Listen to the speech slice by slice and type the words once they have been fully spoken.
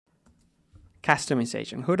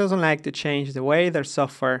customization. Who doesn't like to change the way their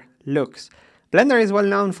software looks? Blender is well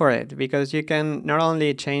known for it because you can not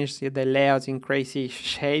only change the layouts in crazy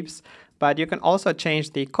shapes, but you can also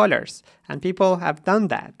change the colors. And people have done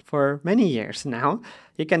that for many years now.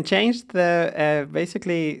 You can change the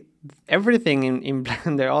basically everything in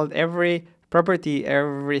Blender, every property,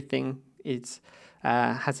 everything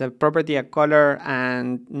has a property, a color,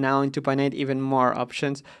 and now in 2.8 even more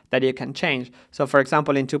options that you can change. So for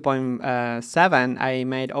example, in 2.7, I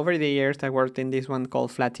made over the years, I worked in this one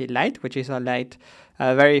called Flatty Light, which is a light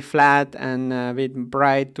very flat and a bit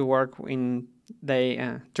bright to work in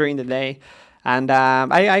during the day. And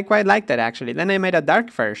I quite liked it actually. Then I made a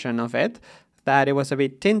dark version of it that it was a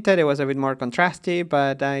bit tinted, it was a bit more contrasty,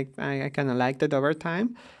 but I kind of liked it over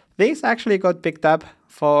time. This actually got picked up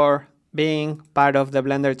for being part of the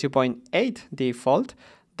Blender 2.8 default.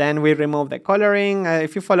 Then we removed the coloring.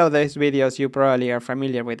 If you follow these videos, you probably are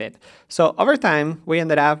familiar with it. So over time, we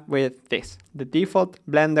ended up with this, the default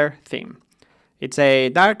Blender theme. It's a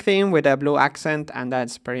dark theme with a blue accent, and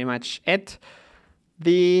that's pretty much it.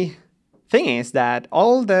 The thing is that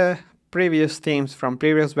all the previous themes from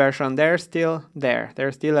previous version, they're still there.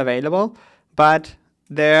 They're still available, but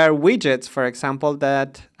there are widgets, for example,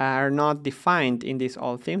 that are not defined in these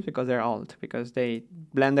old themes because they're old, because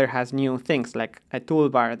Blender has new things like a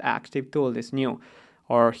toolbar, the active tool is new,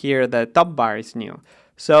 or here the top bar is new.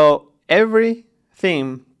 So every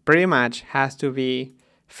theme pretty much has to be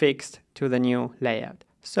fixed to the new layout.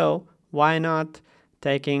 So why not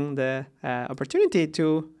taking the opportunity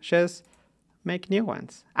to just make new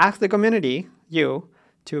ones? Ask the community,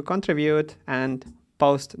 to contribute and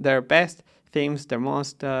post their best themes,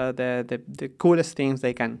 the coolest themes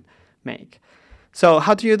they can make. So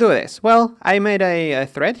how do you do this? Well, I made a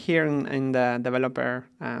thread here in the developer,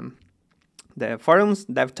 the forums,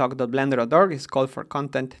 devtalk.blender.org. It's called for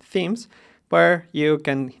content themes, where you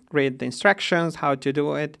can read the instructions, how to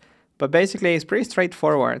do it. But basically, it's pretty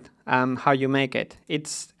straightforward how you make it.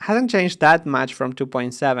 It hasn't changed that much from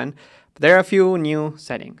 2.7, but there are a few new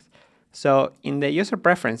settings. So in the user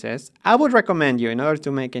preferences, I would recommend you, in order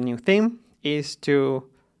to make a new theme, is to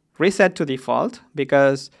reset to default,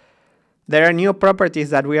 because there are new properties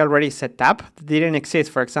that we already set up that didn't exist.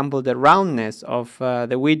 For example, the roundness of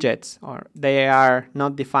the widgets, or they are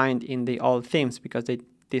not defined in the old themes because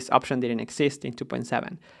this option didn't exist in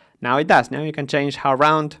 2.7. Now it does. Now you can change how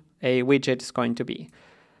round a widget is going to be.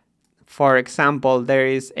 For example, there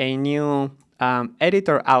is a new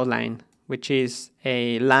editor outline, which is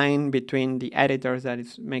a line between the editors that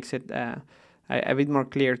makes it a bit more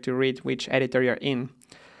clear to read which editor you're in.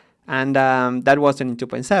 And that wasn't in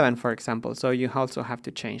 2.7, for example. So you also have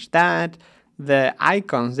to change that. The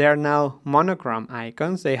icons, they are now monochrome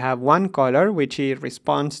icons. They have one color, which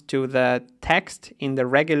responds to the text in the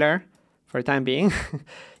regular, for the time being,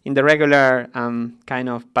 in the regular kind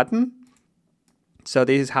of button. So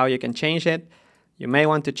this is how you can change it. You may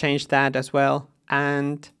want to change that as well.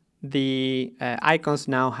 And the icons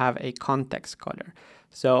now have a context color.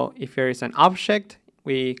 So if there is an object,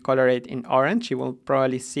 we color it in orange. You will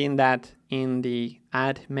probably see that in the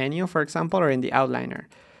add menu, for example, or in the outliner.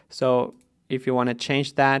 So if you want to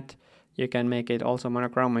change that, you can make it also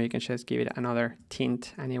monochrome, or you can just give it another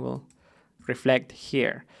tint and it will reflect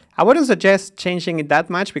here. I wouldn't suggest changing it that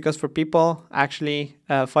much, because for people actually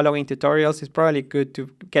following tutorials, it's probably good to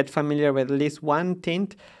get familiar with at least one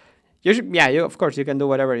tint. Of course, you can do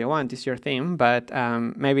whatever you want. It's your theme, but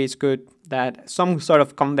maybe it's good that some sort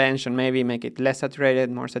of convention, maybe make it less saturated,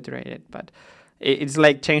 more saturated. But it's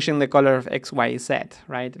like changing the color of X, Y, Z,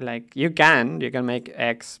 right? Like you can make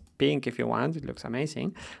X pink if you want. It looks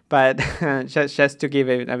amazing, but just to give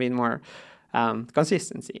it a bit more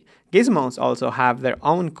consistency. Gizmos also have their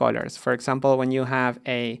own colors. For example, when you have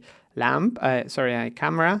a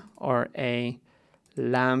camera or a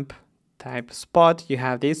lamp type spot, you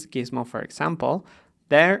have this gizmo, for example.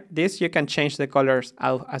 You can change the colors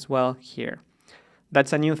out as well here.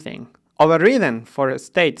 That's a new thing. Overridden for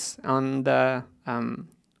states on the,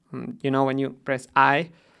 when you press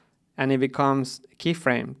I and it becomes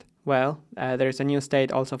keyframed. Well, there's a new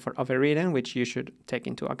state also for overridden, which you should take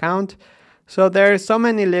into account. So there are so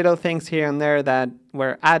many little things here and there that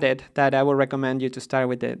were added that I would recommend you to start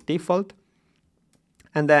with the default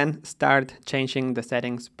and then start changing the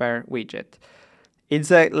settings per widget.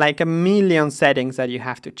 It's like a million settings that you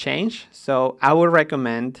have to change. So I would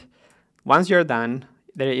recommend, once you're done,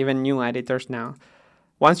 there are even new editors now.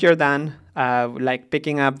 Once you're done, like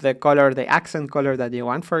picking up the color, the accent color that you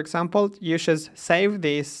want, for example, you should save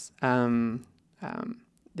this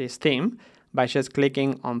theme by just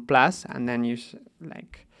clicking on plus, and then you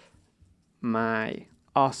like my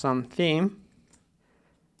awesome theme.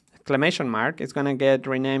 exclamation mark, it's going to get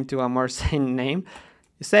renamed to a more sane name.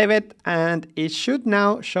 You save it, and it should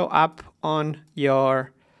now show up on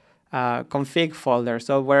your config folder.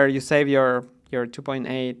 So where you save your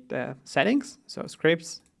 2.8 settings, so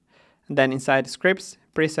scripts, and then inside scripts,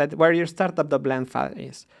 preset, where your startup.blend file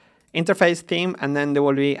is. Interface theme, and then there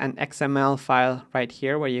will be an XML file right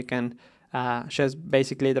here where you can just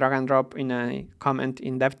basically drag and drop in a comment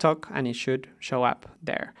in DevTalk, and it should show up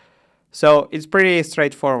there. So it's pretty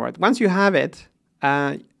straightforward. Once you have it,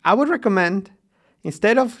 I would recommend,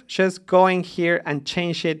 instead of just going here and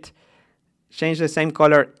change the same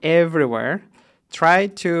color everywhere, try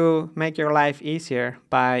to make your life easier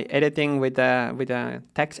by editing with a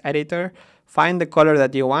text editor. Find the color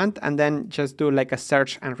that you want, and then just do like a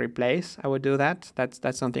search and replace. I would do that.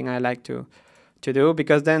 That's something I like to do,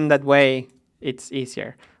 because then that way it's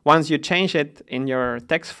easier. Once you change it in your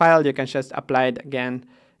text file, you can just apply it again.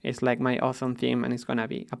 It's like my awesome theme, and it's gonna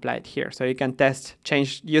be applied here. So you can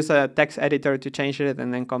use a text editor to change it,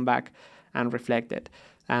 and then come back and reflect it.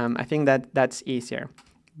 I think that's easier.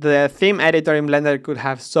 The theme editor in Blender could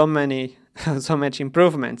have so much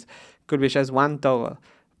improvements. Could be just one toggle,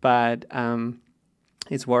 but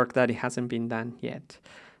it's work that it hasn't been done yet.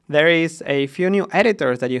 There is a few new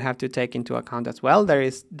editors that you have to take into account as well. There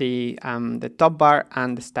is the top bar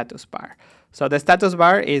and the status bar. So the status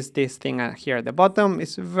bar is this thing here at the bottom.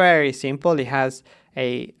 It's very simple. It has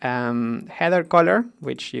a header color,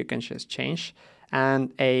 which you can just change,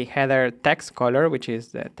 and a header text color, which is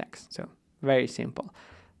the text. So very simple.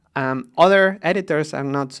 Other editors are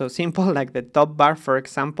not so simple, like the top bar, for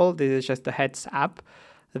example. This is just a heads up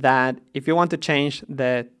that if you want to change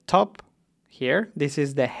the top here, this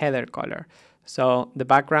is the header color. So the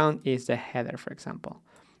background is the header, for example.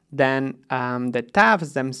 Then the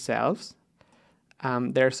tabs themselves,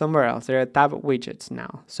 they're somewhere else. They're tab widgets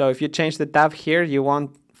now. So if you change the tab here, you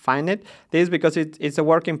won't find it. This is because it's a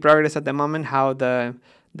work in progress at the moment, how the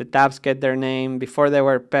tabs get their name. Before they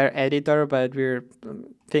were per editor, but we're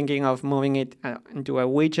thinking of moving it into a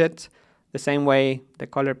widget, the same way the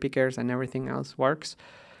color pickers and everything else works.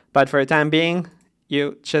 But for the time being,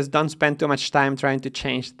 you just don't spend too much time trying to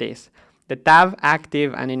change this. The tab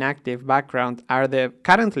active and inactive background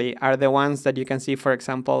currently are the ones that you can see, for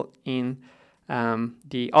example, in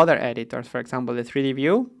the other editors. For example, the 3D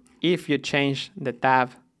view, if you change the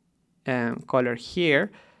tab color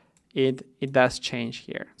here, it does change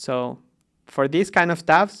here. So for these kind of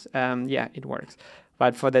tabs, yeah, it works.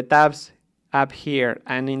 But for the tabs up here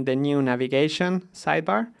and in the new navigation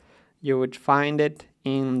sidebar, you would find it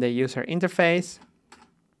in the user interface,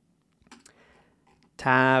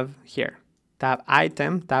 tab here, tab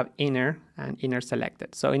item, tab inner, and inner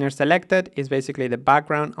selected. So inner selected is basically the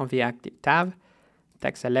background of the active tab.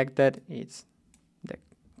 Text selected is the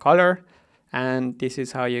color, and this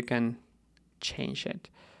is how you can change it.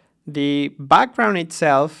 The background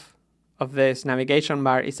itself of this navigation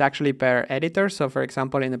bar is actually per editor. So for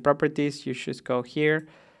example, in the properties, you should go here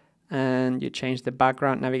and you change the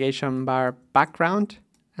background navigation bar background,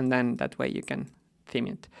 and then that way you can theme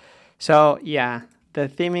it. So yeah, the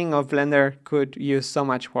theming of Blender could use so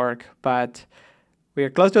much work, but we're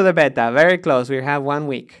close to the beta, very close. We have 1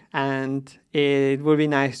 week, and it would be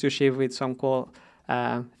nice to ship with some cool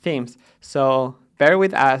themes. So bear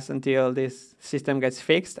with us until this system gets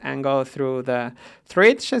fixed and go through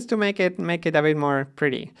it just to make it a bit more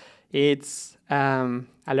pretty. It's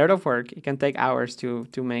a lot of work. It can take hours to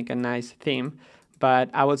make a nice theme, but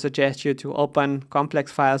I would suggest you to open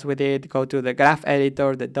complex files with it. Go to the graph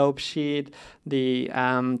editor, the dope sheet, the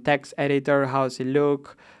text editor, how does it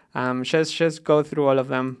look? Just go through all of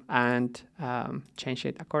them and change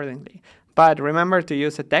it accordingly. But remember to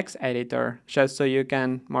use a text editor just so you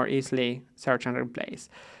can more easily search and replace.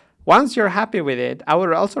 Once you're happy with it, I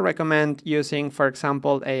would also recommend using, for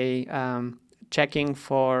example, a checking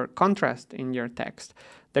for contrast in your text.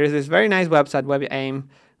 There is this very nice website, WebAIM,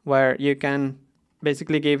 where you can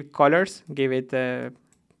basically give colors, give it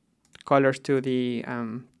colors to the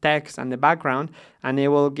text and the background, and it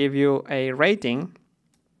will give you a rating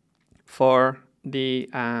for the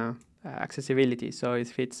accessibility. So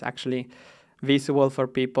if it's actually visible for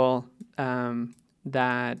people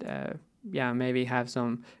that maybe have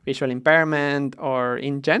some visual impairment, or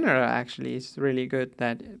in general, actually, it's really good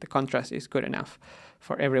that the contrast is good enough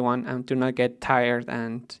for everyone and to not get tired.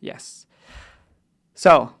 And yes,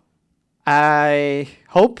 so I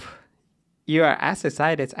hope you are as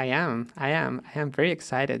excited as I am. I am very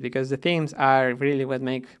excited because the themes are really what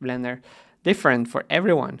make Blender different for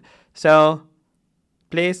everyone. So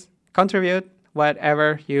please contribute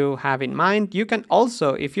whatever you have in mind. You can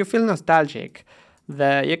also, if you feel nostalgic,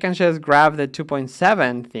 you can just grab the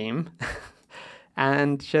 2.7 theme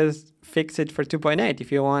and just fix it for 2.8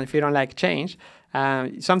 if you want. If you don't like change,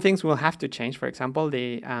 some things will have to change. For example,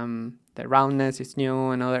 the roundness is new,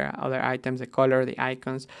 and other items, the color, the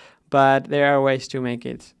icons. But there are ways to make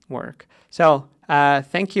it work. So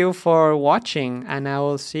thank you for watching, and I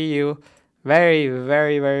will see you very,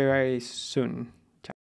 very, very, very soon.